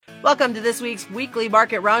Welcome to this week's weekly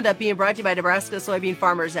market roundup, being brought to you by Nebraska soybean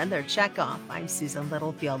farmers and their checkoff. I'm Susan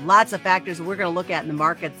Littlefield. Lots of factors we're going to look at in the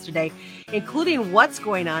markets today, including what's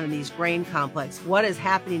going on in these grain complex, what is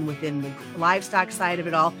happening within the livestock side of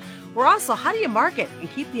it all. We're also, how do you market and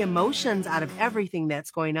keep the emotions out of everything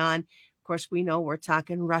that's going on? Of course, we know we're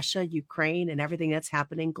talking Russia, Ukraine, and everything that's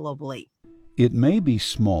happening globally. It may be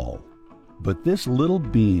small, but this little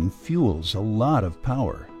bean fuels a lot of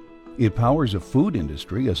power. It powers a food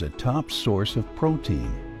industry as a top source of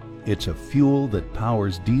protein. It's a fuel that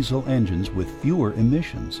powers diesel engines with fewer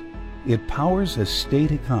emissions. It powers a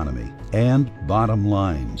state economy and bottom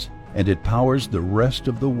lines. And it powers the rest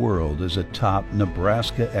of the world as a top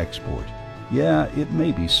Nebraska export. Yeah, it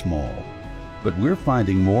may be small, but we're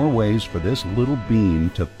finding more ways for this little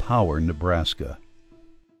bean to power Nebraska.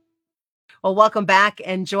 Well, welcome back,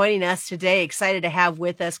 and joining us today, excited to have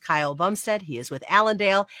with us Kyle Bumstead. He is with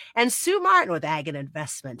Allendale, and Sue Martin with Ag and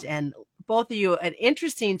Investment. And both of you at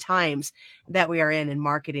interesting times that we are in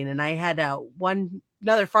marketing. And I had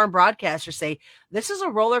another farm broadcaster say, this is a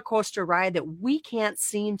roller coaster ride that we can't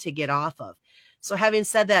seem to get off of. So having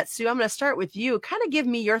said that, Sue, I'm going to start with you. Kind of give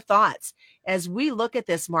me your thoughts as we look at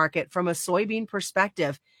this market from a soybean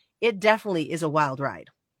perspective. It definitely is a wild ride.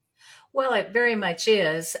 Well, it very much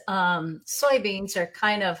is. Soybeans are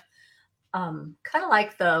kind of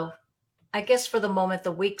like I guess for the moment,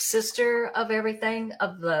 the weak sister of everything,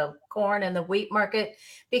 of the corn and the wheat market,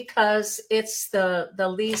 because it's the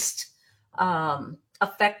least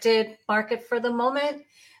affected market for the moment.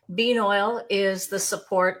 Bean oil is the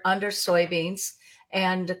support under soybeans.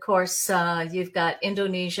 And of course, you've got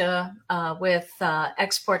Indonesia with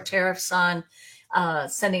export tariffs on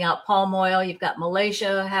sending out palm oil. You've got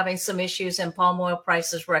Malaysia having some issues and palm oil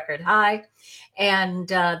prices record high. And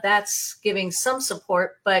that's giving some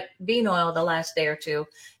support, but bean oil the last day or two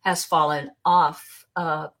has fallen off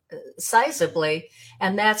sizably.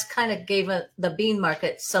 And that's kind of gave the bean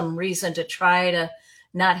market some reason to try to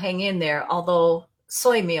not hang in there, although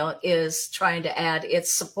soy meal is trying to add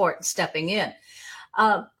its support and stepping in.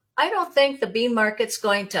 I don't think the bean market's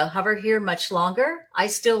going to hover here much longer. I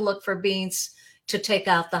still look for beans to take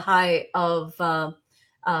out the high of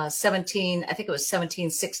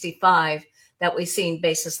 1765 that we seen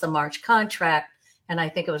basis the March contract. And I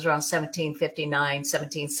think it was around 1759,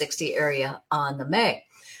 1760 area on the May.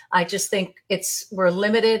 I just think we're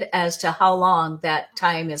limited as to how long that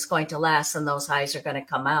time is going to last and those highs are going to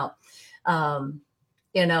come out.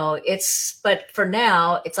 But for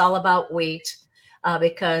now, it's all about wheat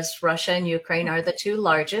because Russia and Ukraine are the two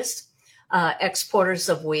largest exporters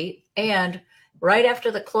of wheat. And right after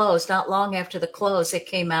the close, not long after the close, it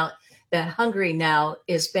came out that Hungary now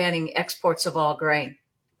is banning exports of all grain.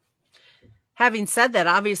 Having said that,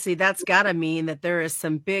 obviously that's got to mean that there is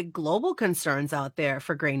some big global concerns out there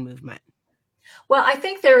for grain movement. Well, I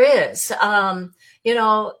think there is.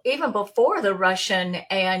 Even before the Russian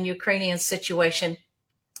and Ukrainian situation,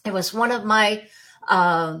 it was one of my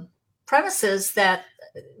premises that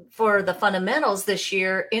for the fundamentals this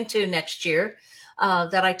year into next year,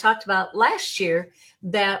 that I talked about last year,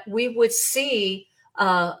 that we would see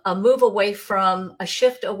a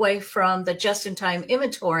shift away from the just-in-time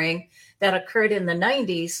inventorying that occurred in the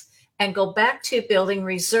 90s and go back to building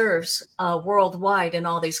reserves worldwide in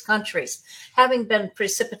all these countries, having been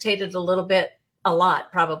precipitated a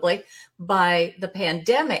lot probably, by the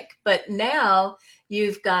pandemic. But now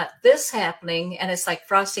you've got this happening, and it's like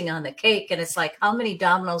frosting on the cake, and it's like how many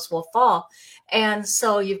dominoes will fall. And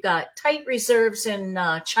so you've got tight reserves in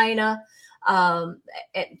China,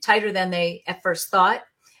 tighter than they at first thought.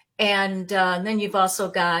 And then you've also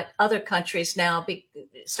got other countries now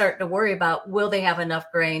starting to worry about, will they have enough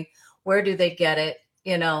grain? Where do they get it?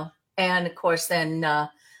 And of course, then I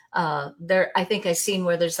think I've seen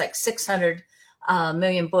where there's like 600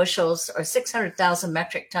 million bushels or 600,000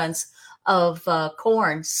 metric tons of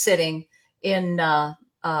corn sitting in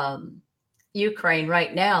Ukraine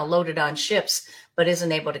right now, loaded on ships, but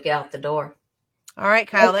isn't able to get out the door. All right,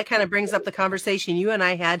 Kyle, that kind of brings up the conversation you and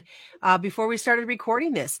I had before we started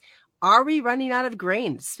recording this. Are we running out of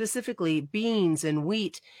grain, specifically beans and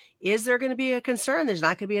wheat? Is there going to be a concern there's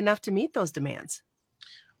not going to be enough to meet those demands?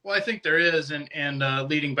 Well, I think there is, and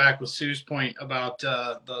leading back with Sue's point about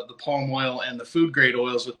the palm oil and the food grade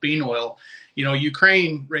oils with bean oil,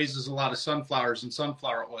 Ukraine raises a lot of sunflowers and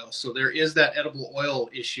sunflower oil, so there is that edible oil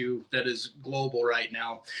issue that is global right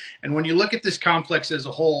now. And when you look at this complex as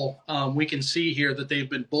a whole, we can see here that they've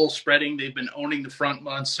been bull spreading, they've been owning the front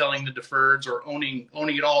months, selling the deferreds, or owning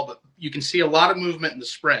it all. But you can see a lot of movement in the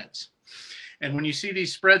spreads. And when you see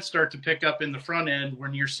these spreads start to pick up in the front end,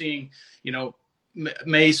 when you're seeing,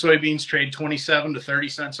 May soybeans trade 27 to 30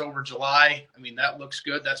 cents over July. I mean, that looks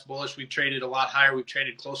good. That's bullish. We've traded a lot higher. We've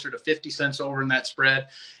traded closer to 50 cents over in that spread.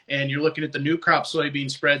 And you're looking at the new crop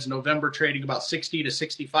soybean spreads, November trading about 60 to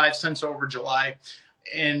 65 cents over July.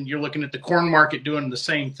 And you're looking at the corn market doing the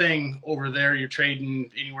same thing over there. You're trading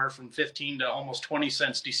anywhere from 15 to almost 20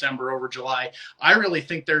 cents December over July. I really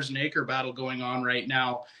think there's an acre battle going on right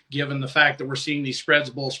now, given the fact that we're seeing these spreads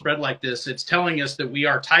bull spread like this. It's telling us that we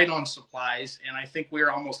are tight on supplies, and I think we are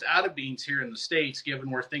almost out of beans here in the States, given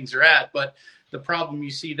where things are at. But the problem you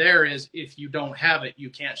see there is if you don't have it, you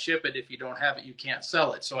can't ship it. If you don't have it, you can't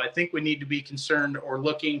sell it. So I think we need to be concerned or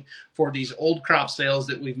looking for these old crop sales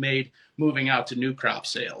that we've made moving out to new crop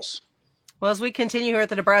sales. Well, as we continue here at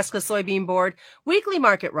the Nebraska Soybean Board Weekly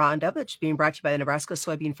Market Roundup, which is being brought to you by the Nebraska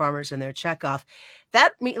Soybean Farmers and their checkoff,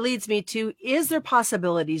 that leads me to, is there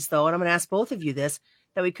possibilities, though, and I'm going to ask both of you this,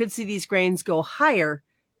 that we could see these grains go higher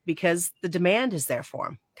because the demand is there for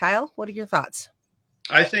them? Kyle, what are your thoughts?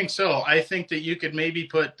 I think so. I think that you could maybe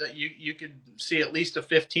put, you could see at least a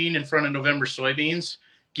 15 in front of November soybeans,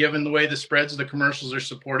 given the way the spreads of the commercials are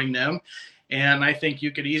supporting them. And I think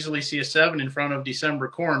you could easily see a 7 in front of December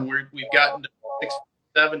corn. We've gotten to 6,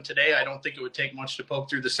 7 today. I don't think it would take much to poke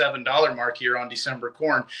through the $7 mark here on December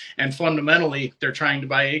corn. And fundamentally, they're trying to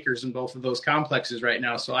buy acres in both of those complexes right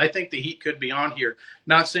now. So I think the heat could be on here.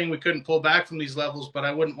 Not saying we couldn't pull back from these levels, but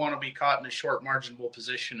I wouldn't want to be caught in a short marginal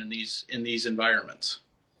position in these environments.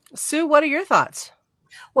 Sue, what are your thoughts?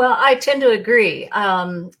 Well, I tend to agree.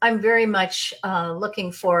 I'm very much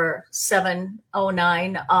looking for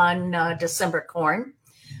 709 on December corn.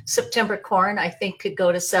 September corn, I think, could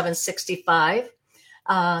go to 765.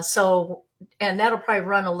 And that'll probably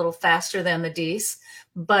run a little faster than the D's.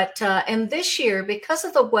 But and this year, because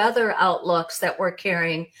of the weather outlooks that we're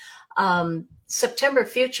carrying, September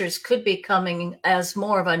futures could be coming as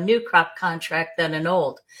more of a new crop contract than an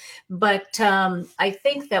old. But I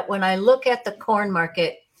think that when I look at the corn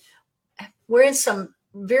market, we're in some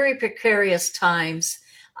very precarious times.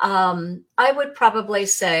 I would probably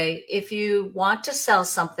say if you want to sell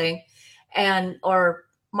something or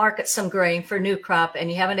market some grain for new crop and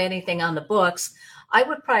you haven't anything on the books, I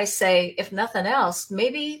would probably say, if nothing else,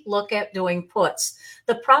 maybe look at doing puts.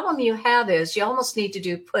 The problem you have is you almost need to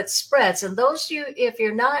do put spreads. And if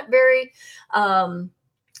you're not very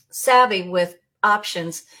savvy with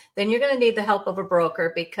options, then you're going to need the help of a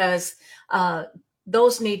broker, because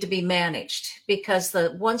those need to be managed, because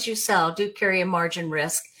the ones you sell do carry a margin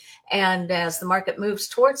risk. And as the market moves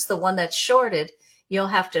towards the one that's shorted, you'll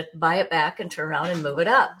have to buy it back and turn around and move it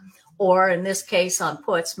up. Or in this case, on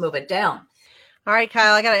puts, move it down. All right,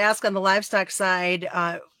 Kyle, I got to ask on the livestock side,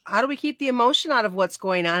 how do we keep the emotion out of what's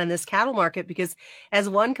going on in this cattle market? Because as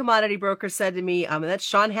one commodity broker said to me, and that's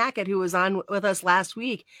Sean Hackett, who was on with us last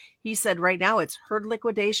week, he said right now it's herd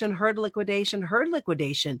liquidation, herd liquidation, herd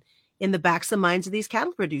liquidation in the backs and minds of these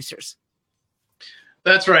cattle producers.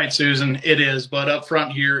 That's right, Susan. It is. But up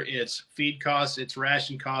front here, it's feed costs, it's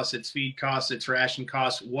ration costs, it's feed costs, it's ration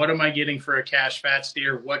costs. What am I getting for a cash fat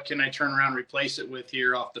steer? What can I turn around and replace it with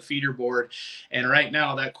here off the feeder board? And right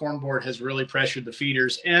now, that corn board has really pressured the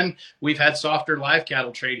feeders. And we've had softer live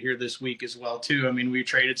cattle trade here this week as well, too. I mean, we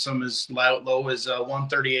traded some as low as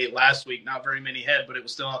 138 last week. Not very many head, but it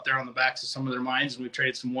was still out there on the backs of some of their minds. And we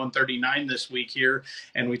traded some 139 this week here,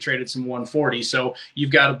 and we traded some 140. So you've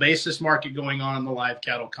got a basis market going on in the live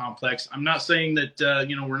cattle complex. I'm not saying that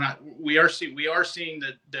we are seeing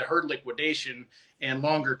the herd liquidation, and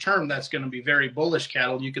longer term that's going to be very bullish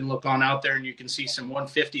cattle. You can look on out there and you can see some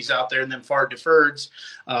 150s out there, and then far deferreds.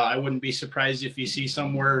 I wouldn't be surprised if you see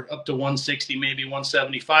somewhere up to 160, maybe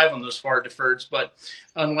 175 on those far deferreds. But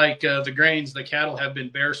unlike the grains, the cattle have been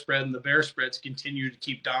bear spread, and the bear spreads continue to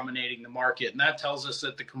keep dominating the market. And that tells us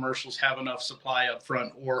that the commercials have enough supply up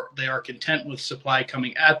front, or they are content with supply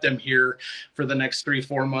coming at them here for the next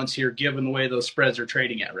 3-4 months here, given the way those spreads are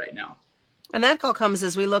trading at right now. And that all comes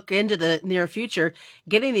as we look into the near future,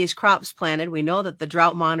 getting these crops planted. We know that the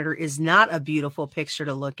drought monitor is not a beautiful picture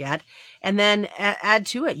to look at. And then add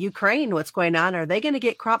to it, Ukraine, what's going on? Are they going to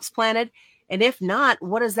get crops planted? And if not,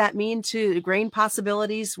 what does that mean to grain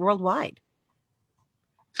possibilities worldwide?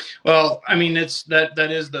 Well, I mean,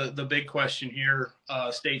 that is the big question here,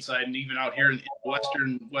 stateside, and even out here in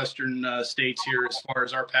western states here, as far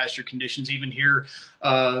as our pasture conditions, even here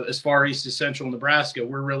as far east as central Nebraska,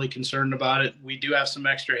 we're really concerned about it. We do have some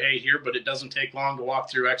extra hay here, but it doesn't take long to walk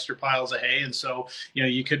through extra piles of hay, and so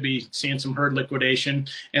you could be seeing some herd liquidation.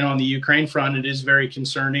 And on the Ukraine front, it is very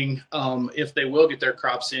concerning if they will get their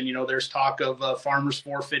crops in. There's talk of farmers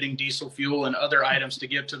forfeiting diesel fuel and other items to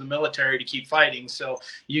give to the military to keep fighting. So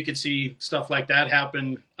you could see stuff like that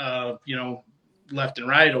happen, left and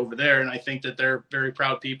right over there. And I think that they're very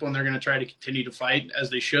proud people, and they're going to try to continue to fight as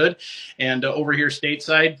they should. And over here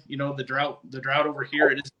stateside, the drought over here,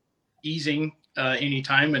 it is easing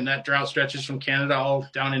anytime, and that drought stretches from Canada all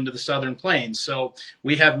down into the southern plains. So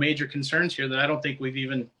we have major concerns here that I don't think we've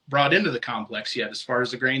even brought into the complex yet as far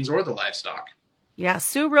as the grains or the livestock. Yeah.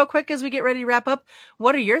 Sue, real quick, as we get ready to wrap up,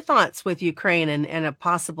 what are your thoughts with Ukraine and a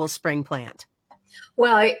possible spring plant?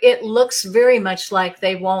 Well, it looks very much like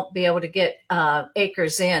they won't be able to get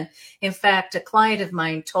acres in. In fact, a client of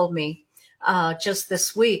mine told me just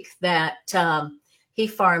this week that he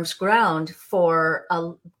farms ground for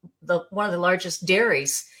one of the largest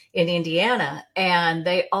dairies in Indiana, and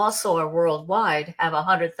they also are worldwide, have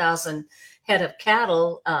 100,000 head of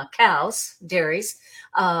cattle, cows, dairies,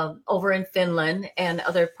 over in Finland and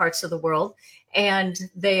other parts of the world. And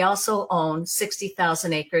they also own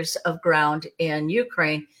 60,000 acres of ground in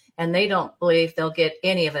Ukraine, and they don't believe they'll get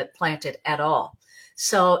any of it planted at all.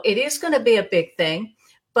 So it is going to be a big thing.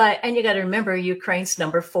 And you got to remember, Ukraine's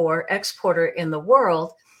number 4 exporter in the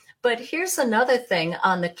world. But here's another thing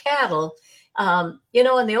on the cattle. In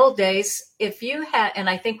the old days, if you had, and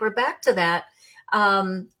I think we're back to that,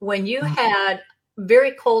 when you had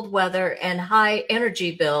very cold weather and high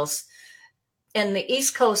energy bills, and the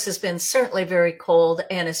East Coast has been certainly very cold,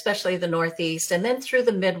 and especially the Northeast, and then through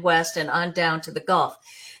the Midwest and on down to the Gulf.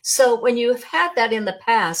 So when you've had that in the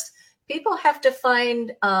past, people have to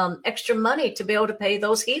find extra money to be able to pay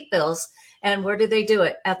those heat bills. And where do they do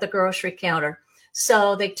it? At the grocery counter.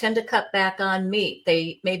 So they tend to cut back on meat.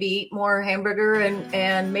 They maybe eat more hamburger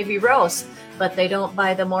and maybe roast, but they don't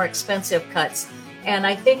buy the more expensive cuts. And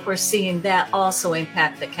I think we're seeing that also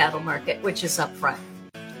impact the cattle market, which is up front.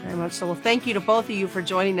 Very much so. Well, thank you to both of you for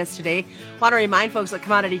joining us today. Want to remind folks that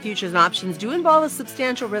commodity futures and options do involve a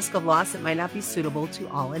substantial risk of loss that might not be suitable to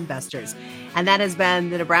all investors. And that has been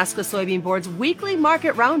the Nebraska Soybean Board's weekly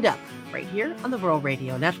market roundup right here on the Rural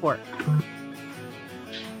Radio Network.